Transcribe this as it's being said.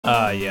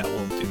Yeah,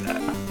 we'll do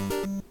that.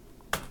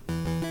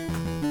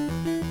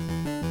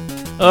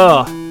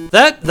 Ugh,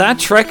 that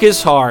trek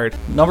is hard.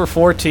 Number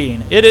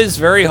 14. It is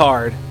very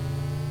hard.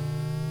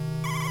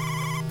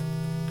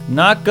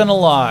 Not gonna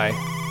lie.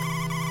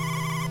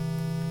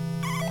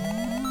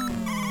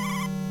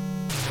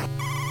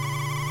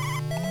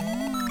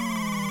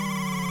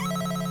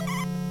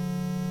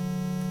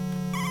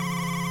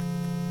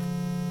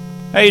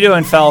 How you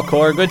doing,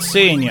 Falcor? Good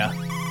seeing ya.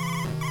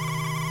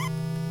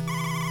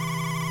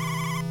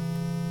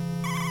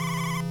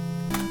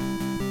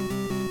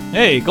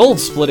 Hey, gold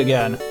split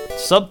again.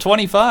 Sub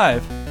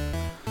 25.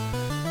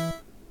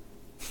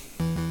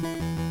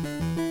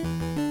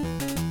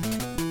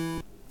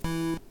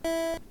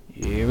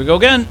 Here we go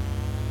again.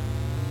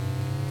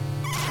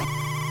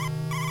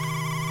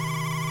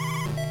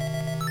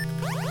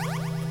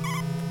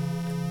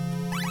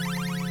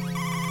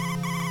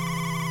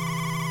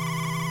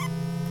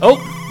 Oh,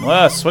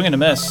 well, swing and a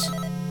miss.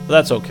 But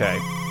that's okay.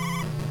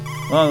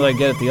 As long as I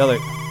get it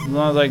as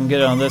long as I can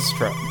get it on this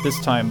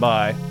time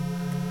by.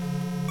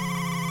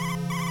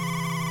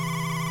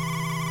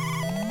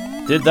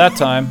 Did that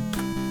time.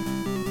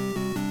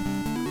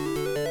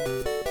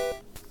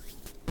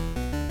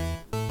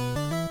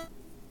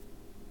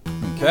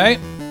 Okay.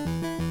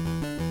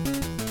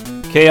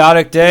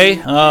 Chaotic day.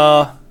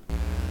 Yeah,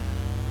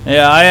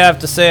 I have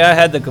to say I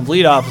had the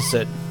complete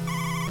opposite.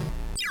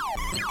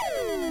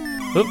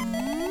 Oop.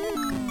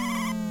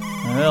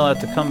 I'll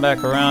have to come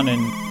back around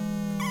and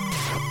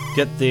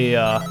get the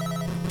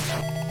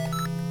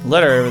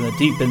letter in the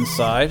deep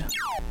inside.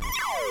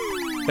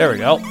 There we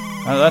go.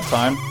 That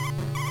time.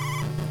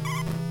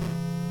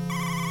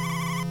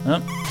 Oh.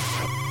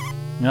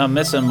 Now I'm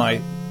missing my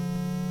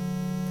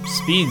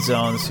speed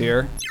zones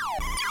here.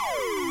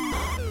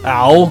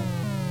 Ow!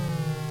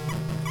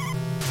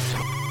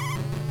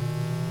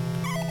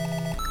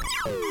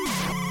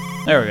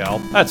 There we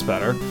go. That's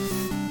better.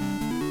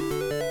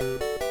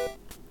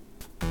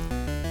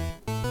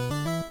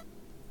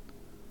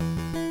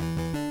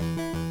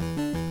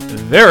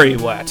 Very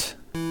wet.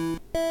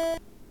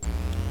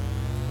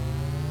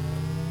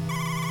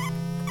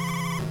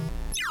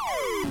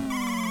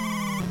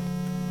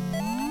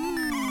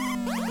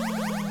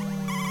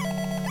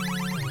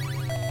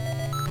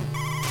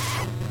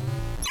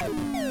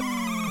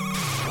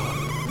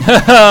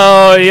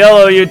 Oh,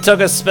 Yellow, you took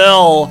a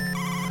spill.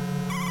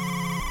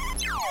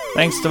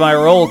 Thanks to my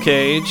roll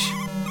cage.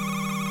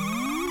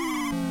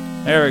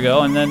 There we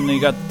go, and then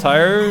you got the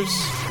tires.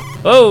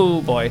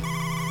 Oh, boy.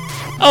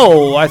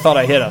 Oh, I thought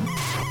I hit him.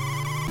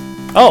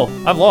 Oh,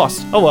 I've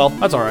lost. Oh well,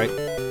 that's alright.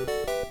 I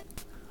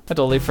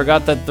totally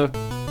forgot that the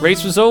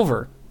race was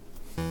over.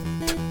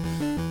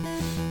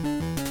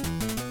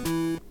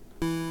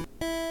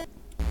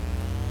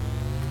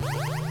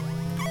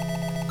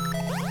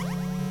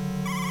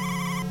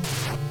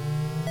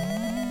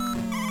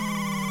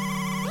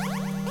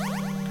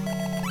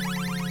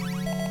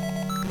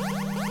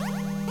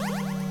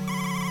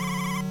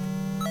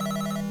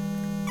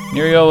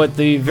 Here we go with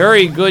the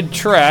very good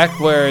track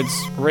where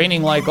it's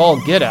raining like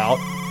all get out.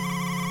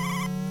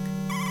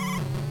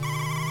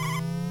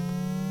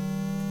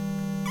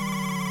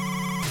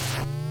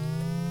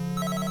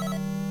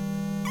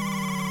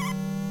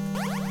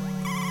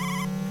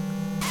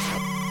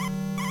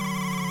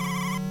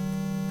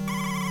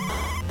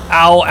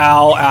 Ow,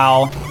 ow,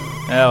 ow.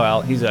 Oh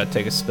well, he's gonna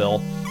take a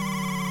spill.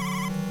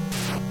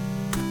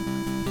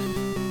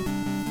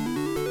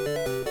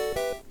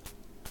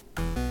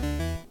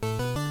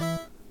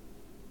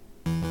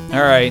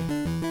 Alright.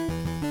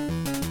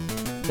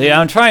 Yeah,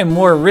 I'm trying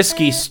more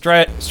risky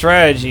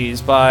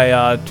strategies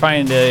by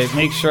trying to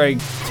make sure I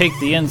take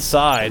the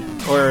inside,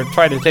 or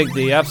try to take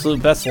the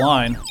absolute best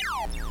line.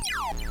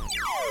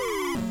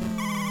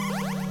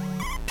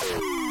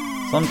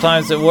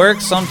 Sometimes it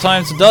works,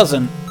 sometimes it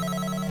doesn't.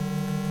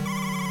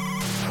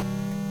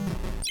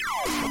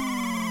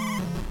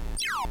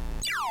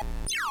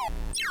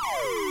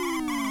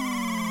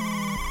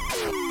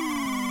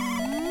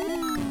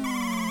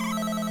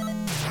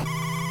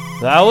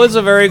 That was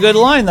a very good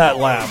line, that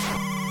lap.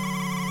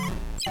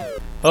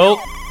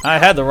 Oh, I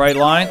had the right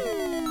line.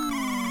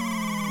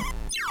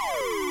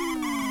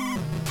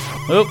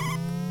 Oop.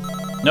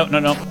 No, no,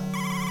 no.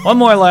 One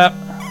more lap.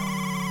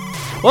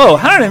 Whoa,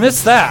 how did I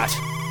miss that?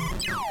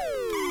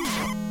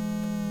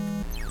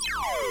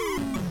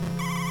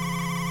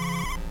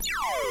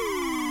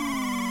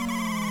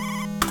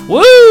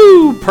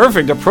 Woo!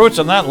 Perfect approach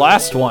on that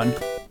last one.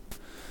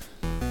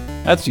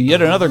 That's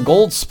yet another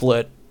gold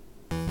split.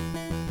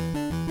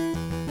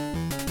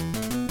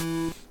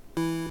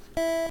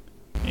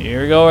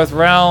 Here we go with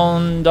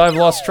round, I've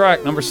lost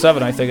track, number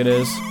 7 I think it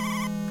is.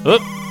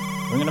 Oop,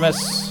 we're gonna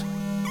miss.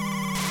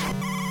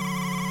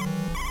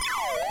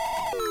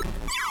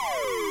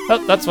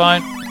 Oh, that's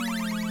fine.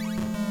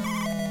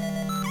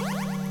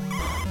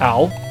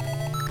 Ow.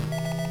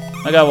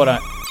 I got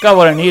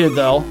what I needed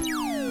though.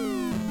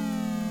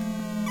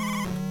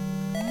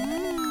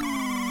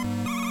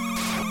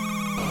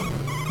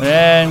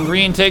 And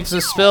green takes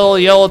a spill,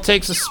 yellow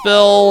takes a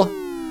spill.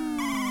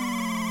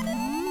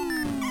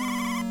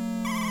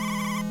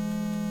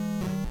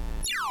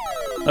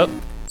 Oh.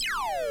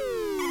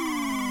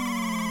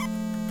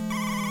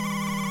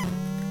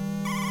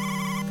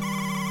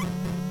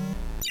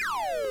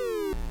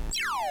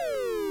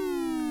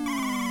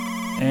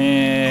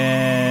 And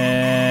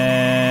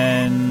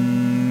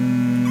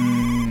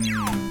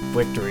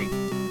victory.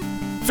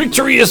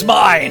 Victory is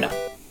mine!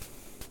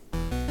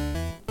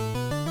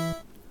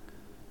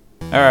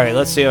 Alright,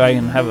 let's see if I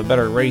can have a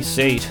better race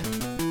 8.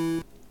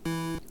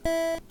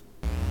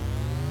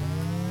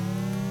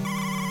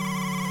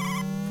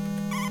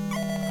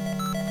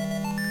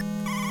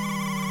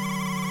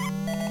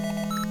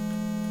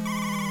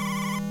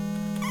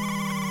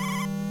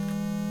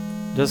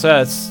 Just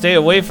gotta stay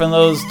away from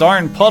those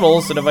darn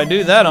puddles, and if I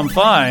do that, I'm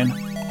fine.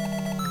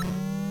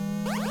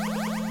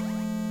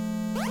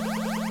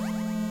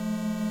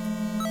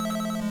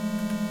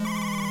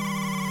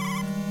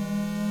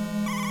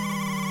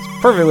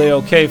 It's perfectly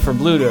okay for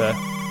Blue to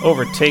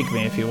overtake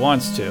me if he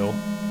wants to.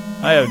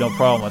 I have no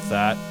problem with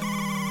that.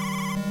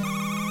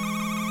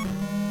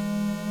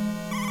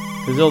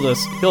 Because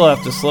he'll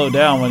have to slow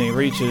down when he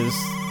reaches,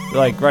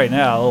 like right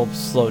now, he'll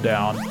slow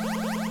down.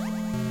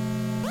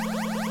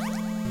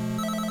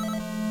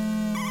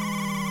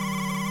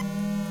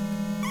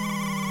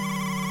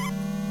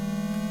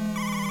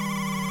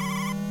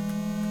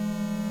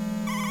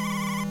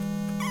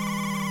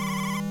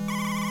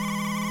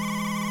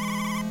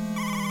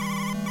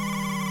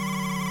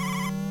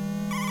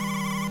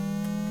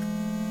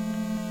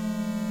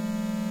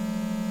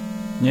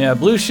 Yeah,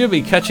 Blue should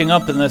be catching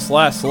up in this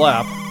last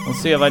lap. Let's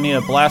see if I need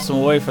to blast him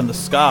away from the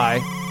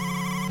sky.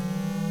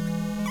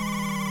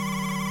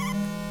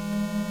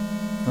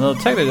 Although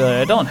technically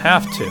I don't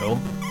have to.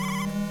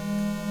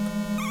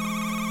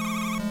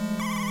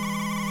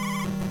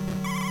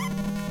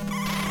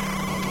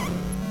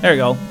 There we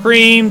go.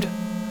 Creamed.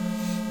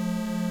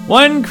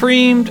 One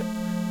creamed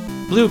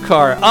blue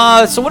car.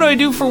 So what do I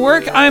do for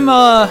work? I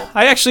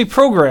actually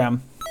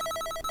program.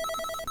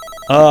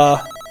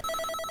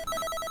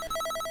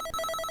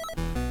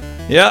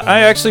 Yeah, I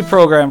actually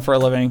program for a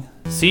living.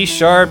 C#,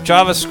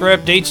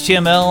 JavaScript,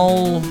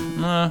 HTML,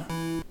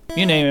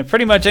 you name it.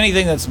 Pretty much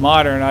anything that's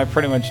modern, I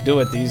pretty much do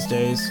it these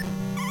days.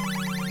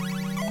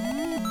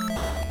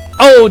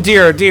 Oh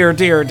dear, dear,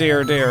 dear,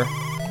 dear, dear.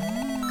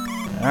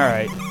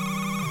 Alright.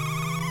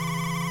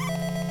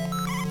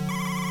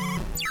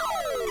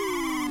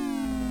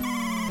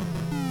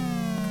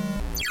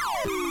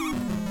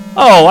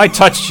 Oh, I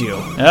touched you.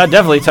 I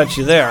definitely touched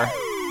you there.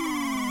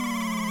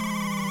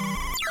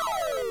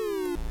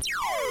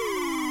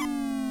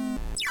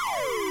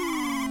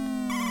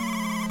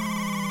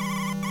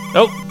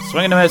 Oh,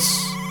 swing and a miss.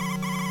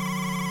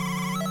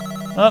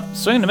 Oh,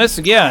 swing and a miss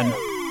again.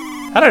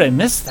 How did I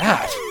miss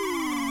that?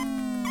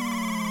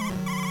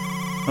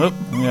 Oh,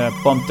 I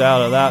got bumped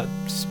out of that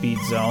speed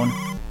zone.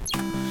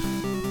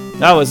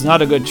 That was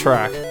not a good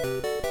track.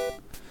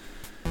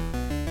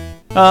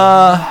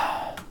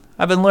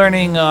 I've been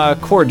learning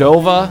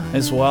Cordova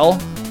as well,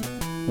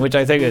 which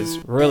I think is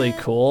really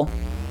cool.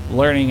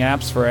 Learning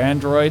apps for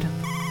Android.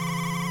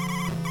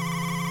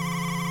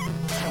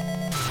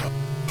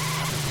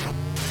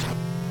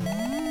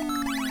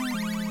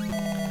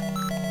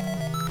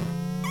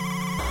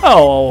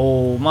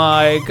 Oh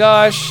my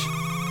gosh.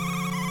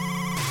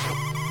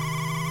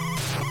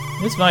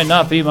 This might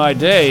not be my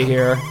day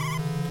here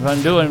if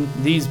I'm doing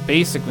these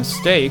basic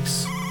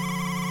mistakes.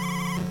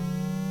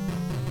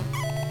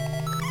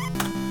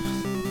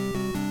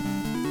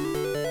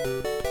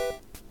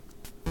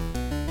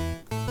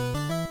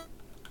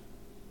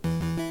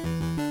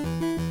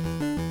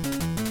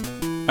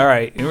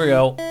 Alright, here we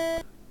go.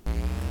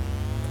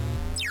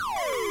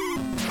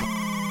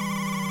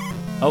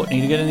 Oh,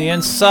 need to get in the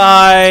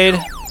inside.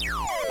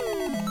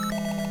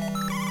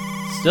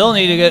 Still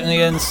need to get in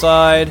the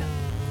inside.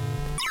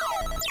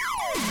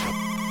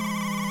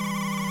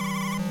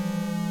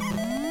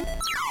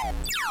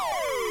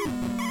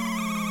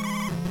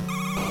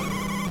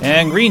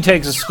 And green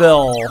takes a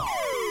spill.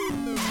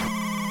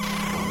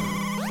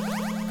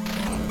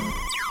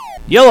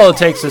 Yellow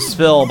takes a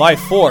spill by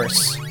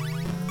force.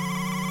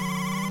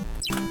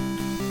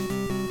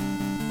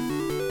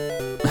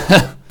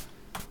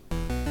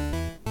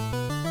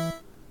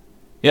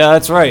 Yeah,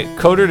 that's right.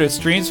 Coder to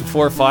streams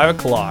before 5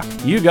 o'clock.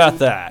 You got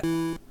that.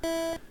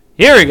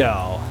 Here we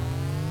go.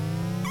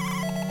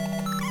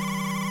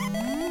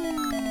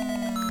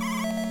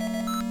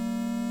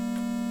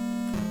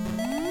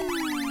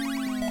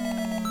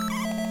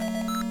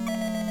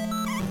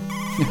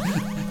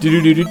 Do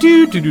do do do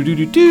do do do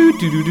do do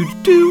do do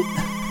do.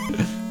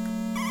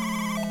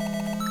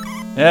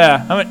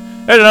 Yeah,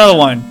 there's another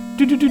one.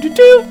 Do do do do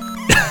do.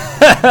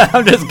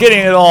 I'm just getting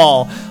it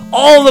all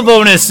the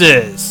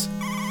bonuses.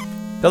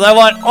 Because I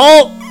want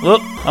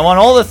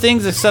all the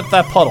things except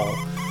that puddle.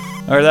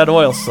 Or that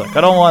oil slick.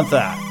 I don't want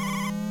that.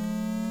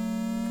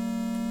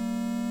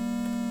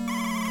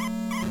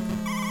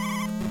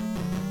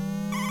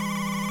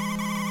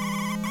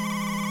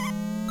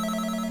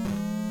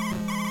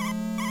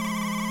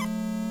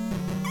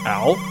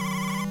 Ow.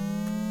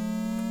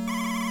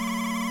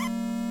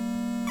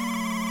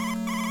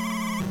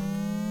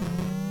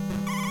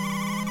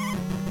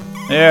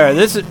 There,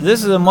 this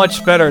is a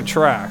much better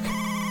track.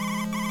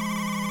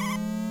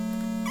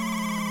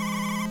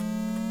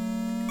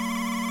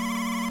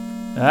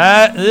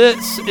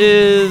 This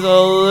is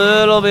a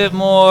little bit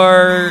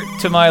more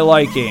to my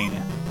liking.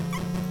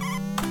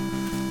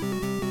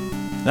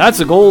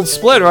 That's a gold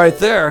split right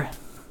there.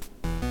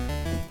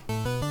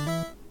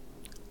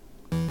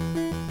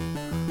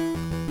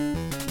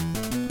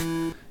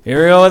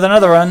 Here we go with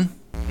another run.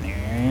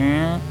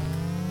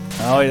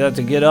 Oh, you have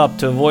to get up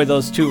to avoid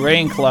those 2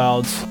 rain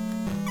clouds.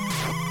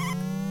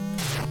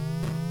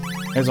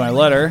 Here's my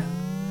letter.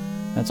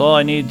 That's all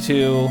I need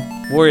to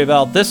worry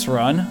about this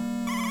run.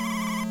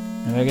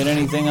 If I get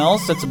anything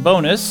else, that's a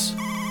bonus.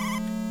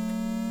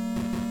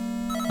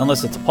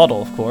 Unless it's a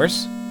puddle, of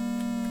course.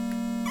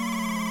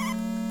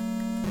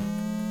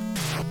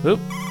 Oop.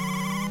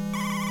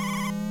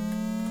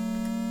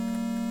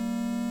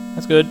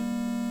 That's good.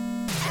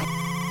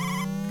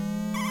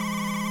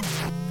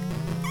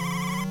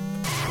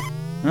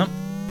 Yep.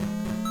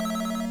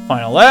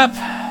 Final lap.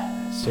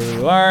 So here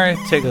you are.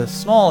 Take a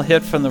small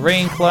hit from the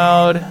rain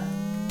cloud.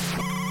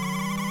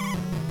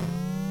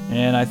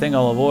 And I think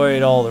I'll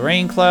avoid all the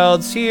rain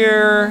clouds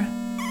here.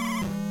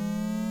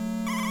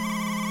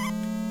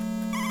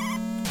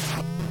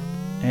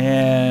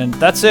 And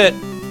that's it.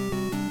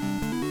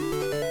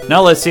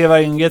 Now let's see if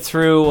I can get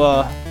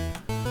through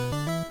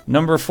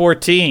number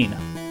 14.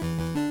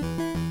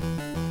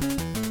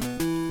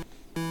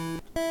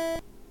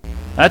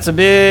 That's a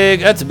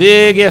big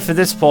if at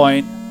this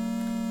point.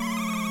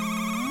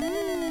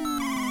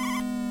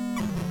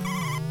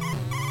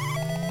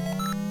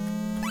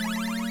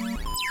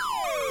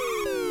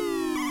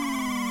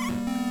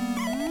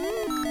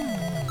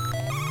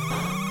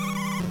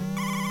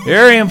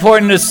 Very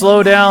important to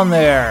slow down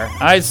there.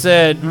 I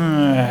said,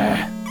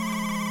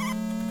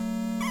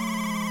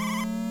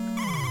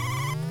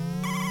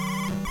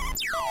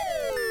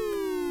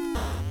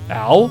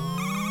 Ow.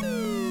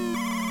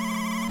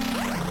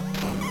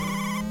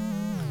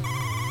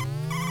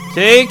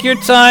 Take your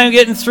time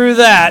getting through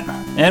that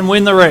and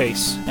win the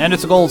race. And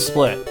it's a gold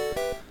split.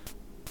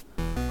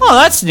 Oh,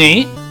 that's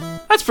neat.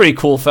 That's pretty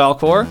cool,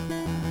 Falcor.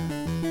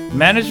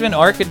 Management,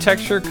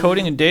 architecture,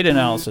 coding, and data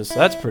analysis.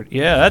 That's pretty,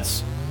 yeah,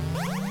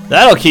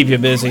 that'll keep you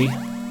busy.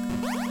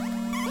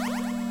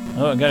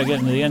 Oh, I gotta get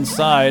into the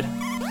inside. I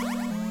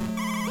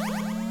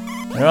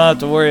don't have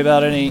to worry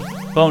about any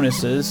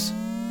bonuses.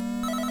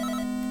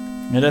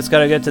 I just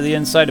gotta get to the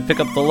inside to pick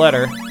up the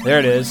letter. There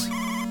it is.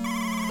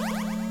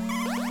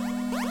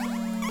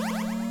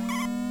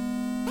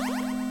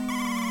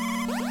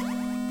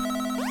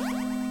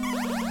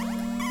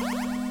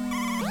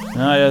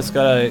 Now I just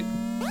gotta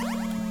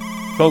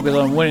focus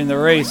on winning the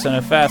race in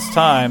a fast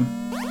time.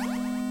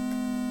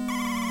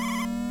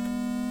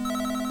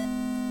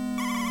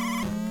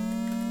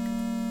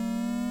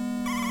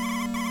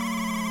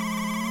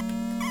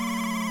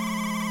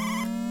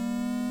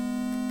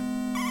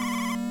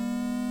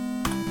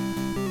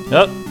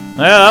 Yep.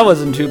 Yeah, that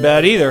wasn't too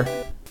bad either.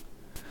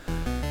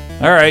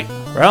 Alright,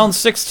 round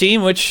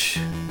 16, which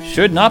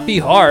should not be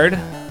hard.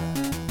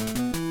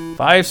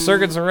 5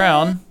 circuits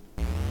around.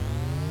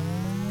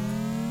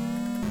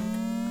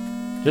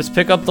 Just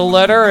pick up the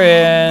letter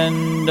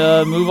and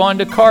move on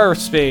to car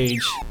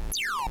stage.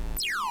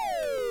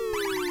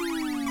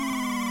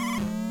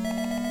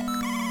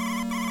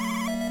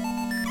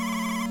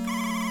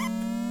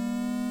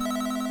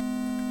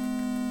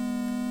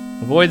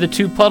 Avoid the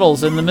 2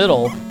 puddles in the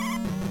middle.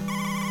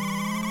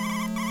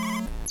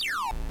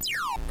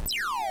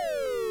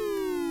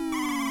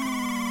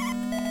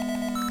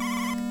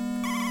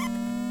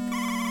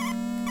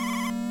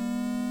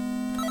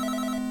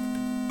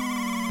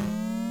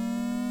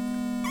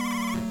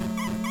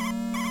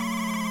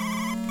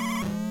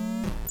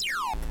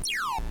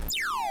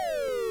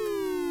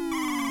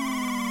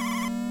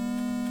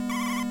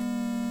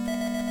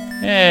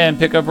 And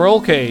pick up roll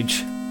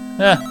cage.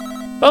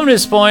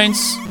 Bonus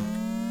points.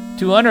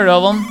 200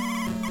 of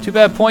them. Too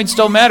bad points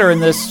don't matter in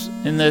this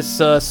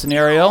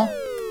scenario.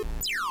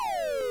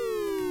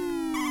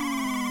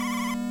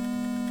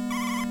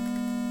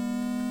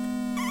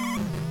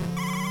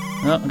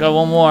 Oh, got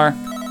one more.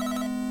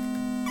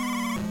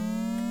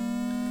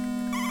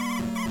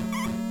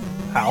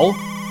 Ow.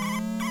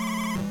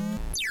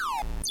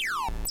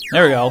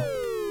 There we go.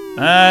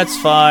 That's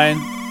fine.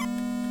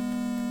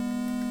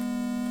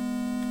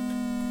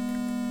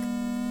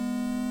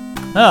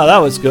 Oh, that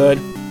was good.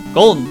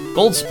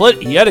 Gold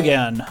split yet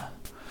again.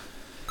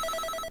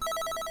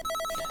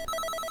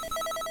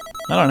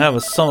 I don't have a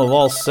sum of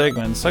all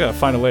segments. I gotta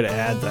find a way to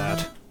add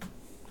that.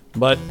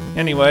 But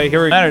anyway,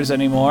 here it matters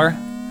anymore.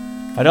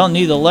 I don't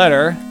need the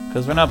letter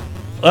because we're not.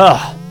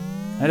 Ugh!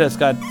 I just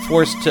got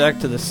forced back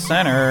to the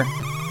center.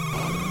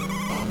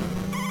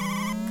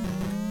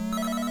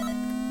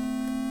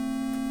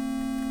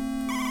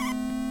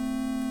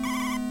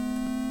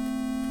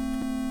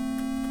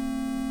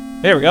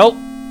 There we go.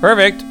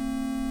 Perfect.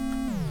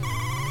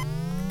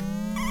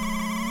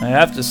 I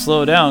have to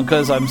slow down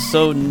because I'm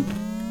so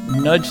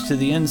nudged to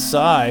the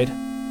inside.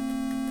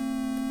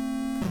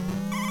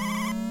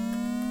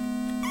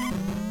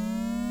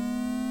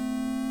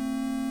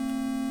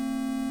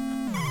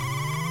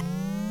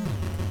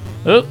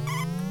 Oop.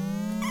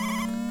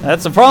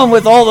 That's the problem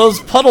with all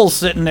those puddles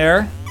sitting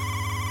there.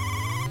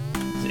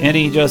 And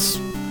he just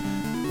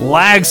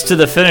lags to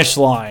the finish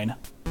line.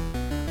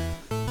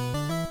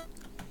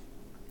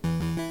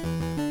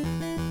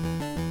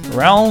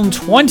 Round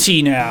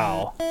 20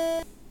 now.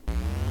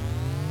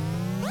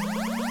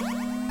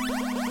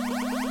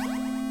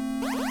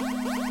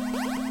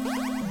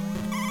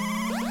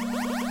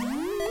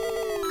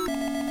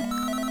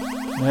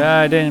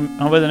 Yeah,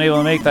 I wasn't able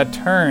to make that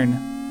turn.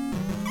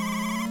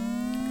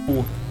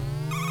 Ooh.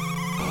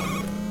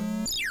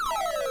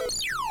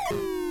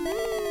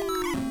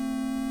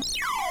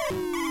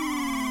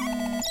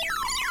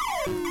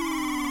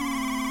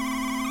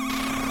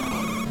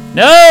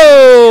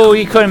 No!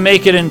 He couldn't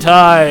make it in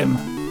time.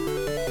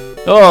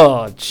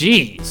 Oh,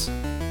 jeez.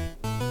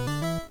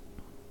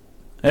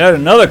 I had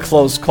another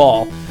close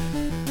call.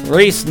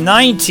 Race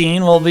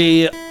 19 will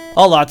be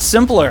a lot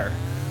simpler.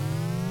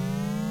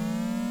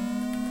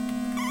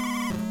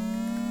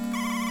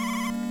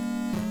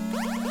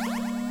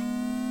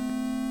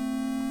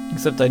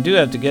 Except I do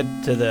have to get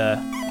to the...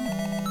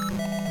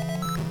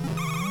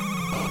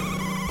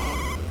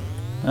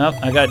 Oh,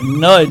 I got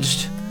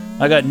nudged.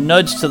 I got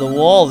nudged to the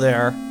wall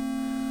there.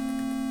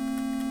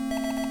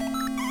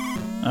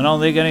 I don't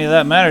think any of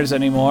that matters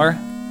anymore.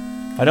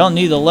 I don't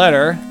need the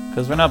letter,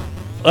 because we're not...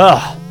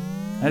 Ugh!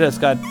 I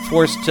just got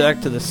forced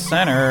back to the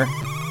center.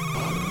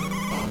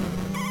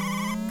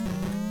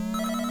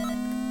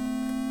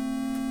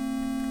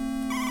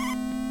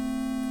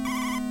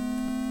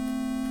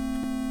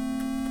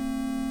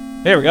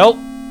 There we go.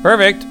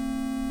 Perfect.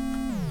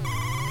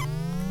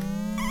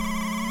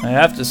 I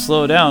have to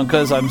slow down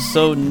because I'm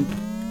so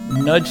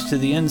nudged to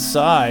the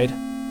inside.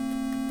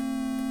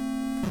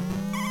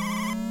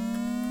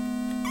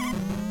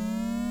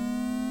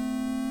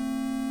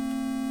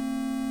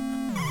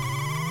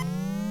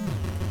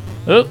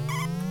 Oop.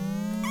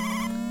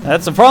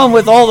 That's the problem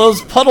with all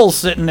those puddles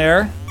sitting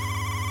there.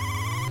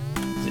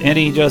 And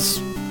he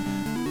just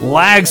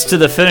lags to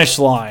the finish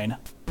line.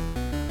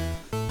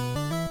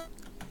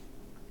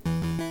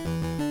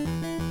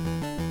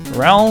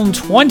 Round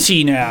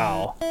 20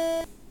 now.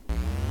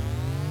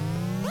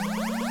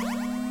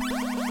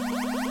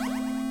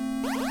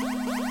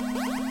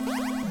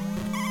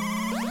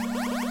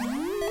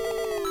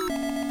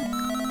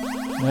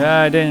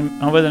 Yeah,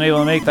 I wasn't able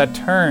to make that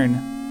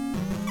turn.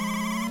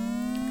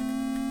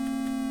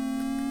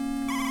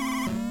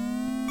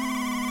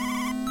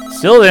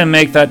 Still didn't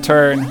make that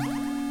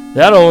turn.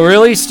 That'll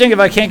really stink if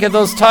I can't get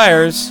those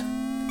tires.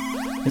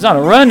 It's not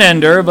a run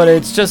ender, but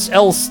it's just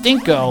El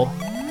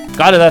Stinko.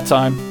 Got it that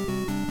time.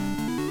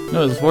 It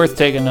was worth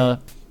taking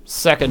a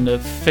second to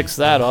fix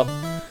that up.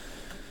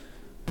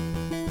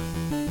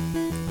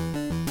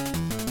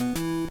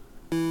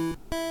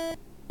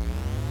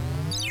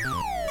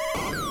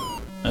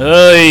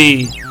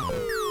 Oy!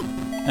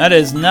 That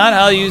is not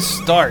how you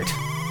start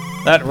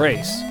that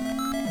race.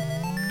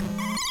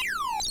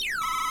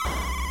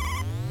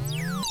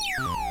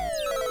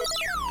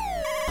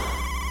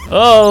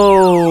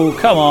 Oh,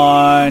 come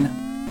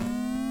on.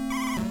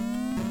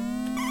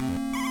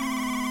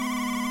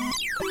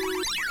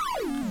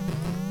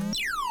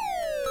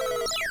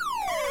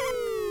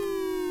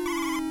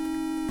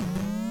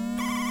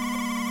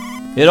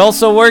 It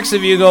also works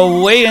if you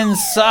go way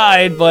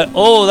inside, but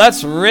oh,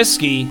 that's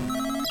risky.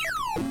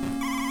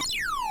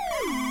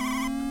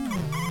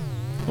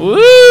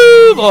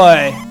 Woo,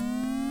 boy.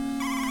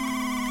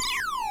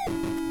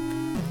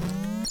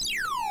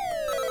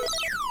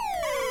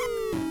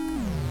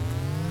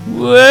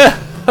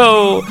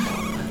 Whoa.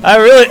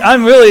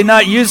 I'm really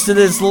not used to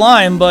this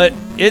line, but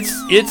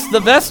it's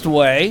the best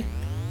way.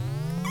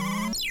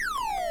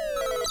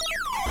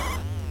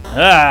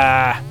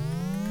 Ah.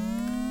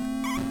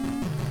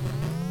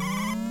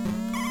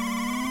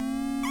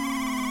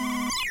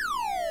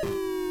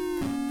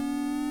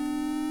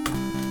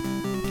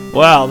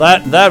 Wow,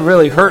 that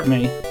really hurt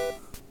me.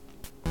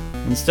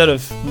 Instead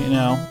of, you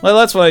know, well,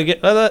 that's what I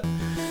get. Well,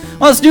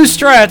 it's new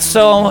strats,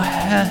 so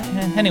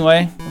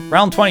anyway,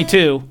 round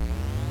 22.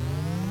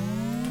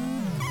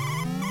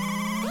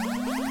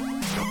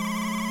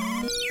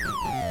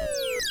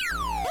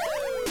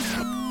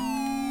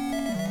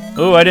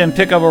 Ooh, I didn't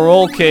pick up a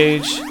roll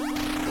cage.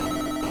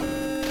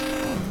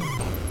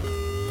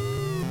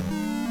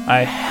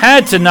 I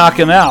had to knock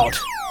him out,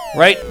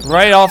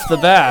 right off the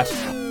bat.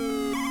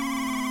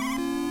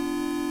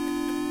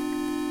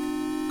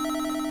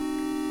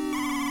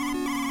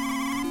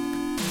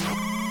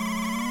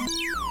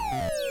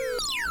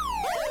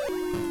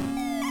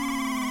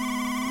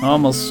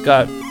 Almost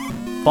got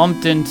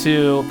bumped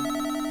into.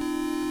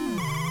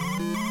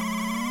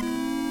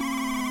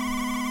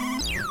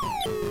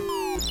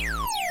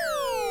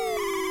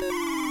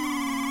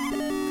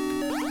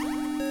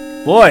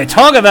 Boy,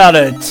 talk about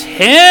a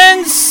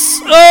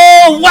tense.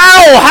 Oh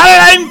wow!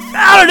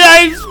 How did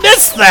I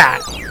miss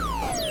that?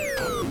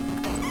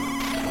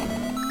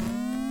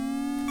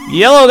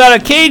 Yellow got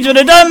a cage, but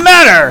it doesn't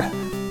matter.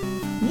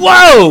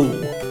 Whoa!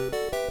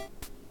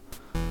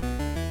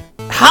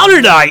 How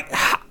did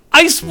I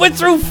I went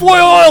through 4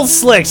 oil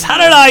slicks. How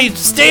did I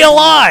stay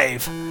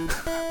alive?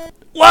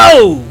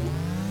 Whoa!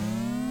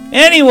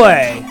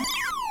 Anyway.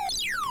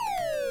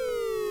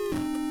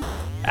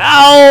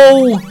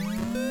 Ow!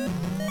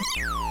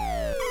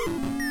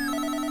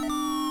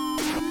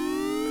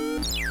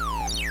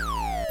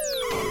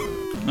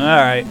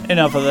 Alright,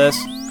 enough of this.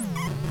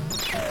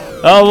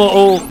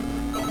 Oh,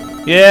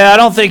 yeah, I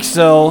don't think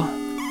so.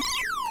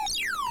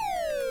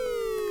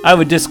 I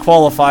would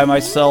disqualify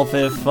myself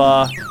if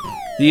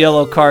the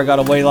yellow car got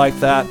away like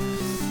that.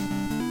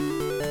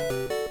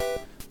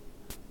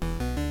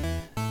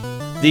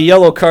 The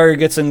yellow car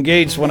gets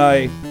engaged when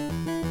I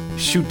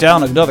shoot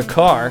down another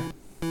car.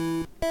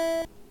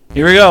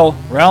 Here we go,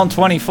 round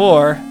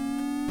 24.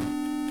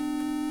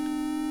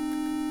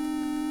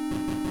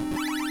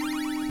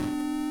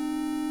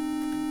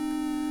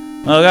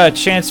 Well, I got a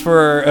chance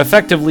for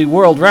effectively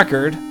world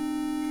record.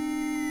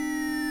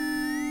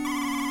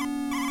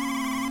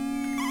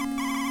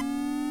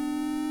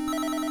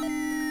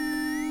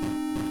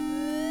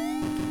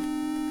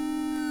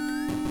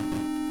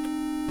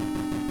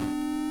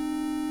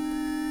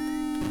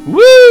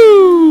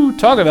 Woo!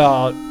 Talk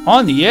about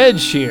on the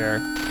edge here.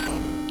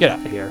 Get out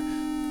of here.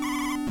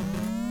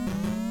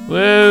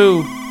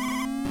 Woo!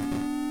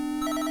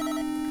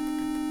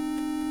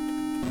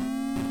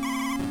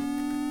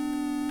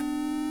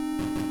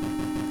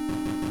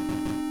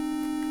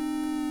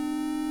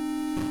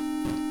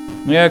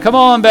 Yeah, come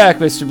on back,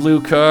 Mr.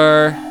 Blue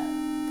Car.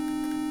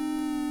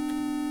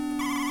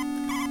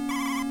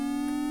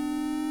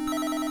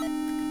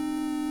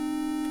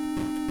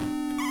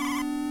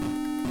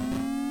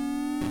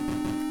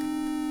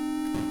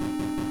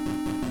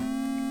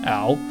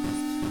 Ow.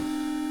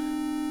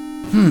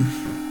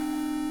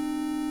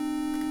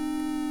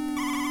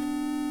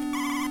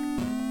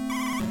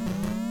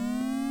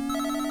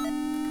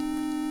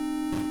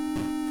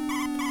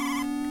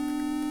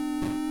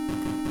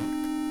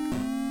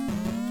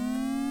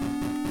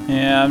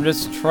 Yeah, I'm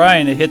just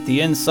trying to hit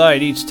the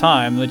inside each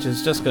time, which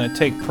is just going to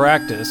take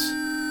practice.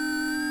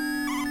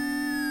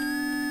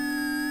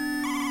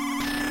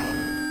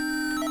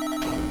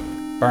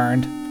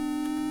 Burned.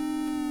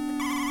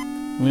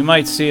 We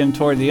might see him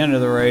toward the end of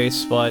the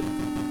race, but...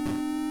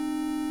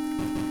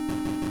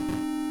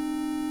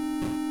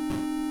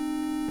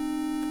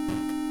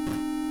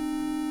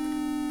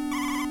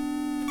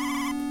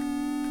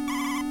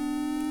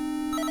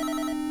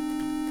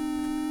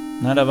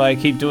 not if I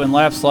keep doing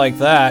laps like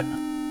that.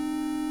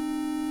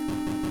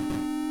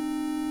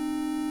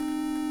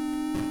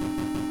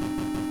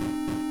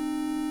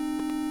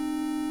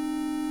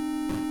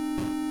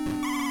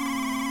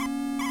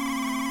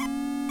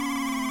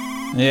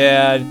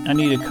 Yeah, I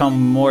need to come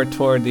more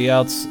toward the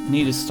outs.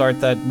 Need to start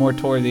that more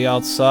toward the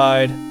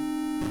outside.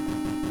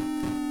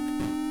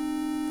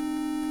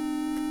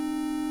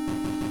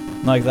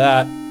 Like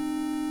that.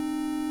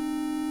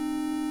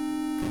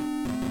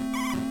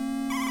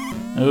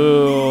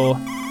 Ooh.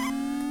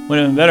 Would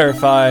have been better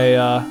if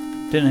I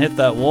didn't hit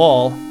that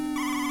wall.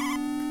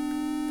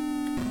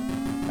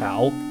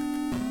 Ow.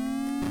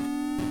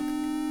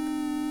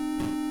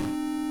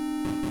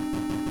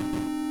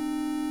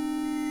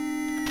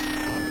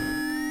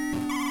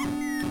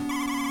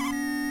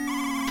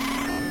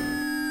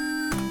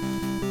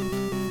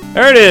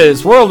 There it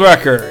is, world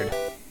record.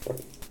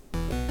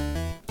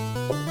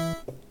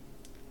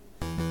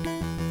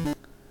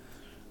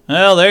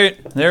 Well,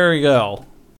 there we go.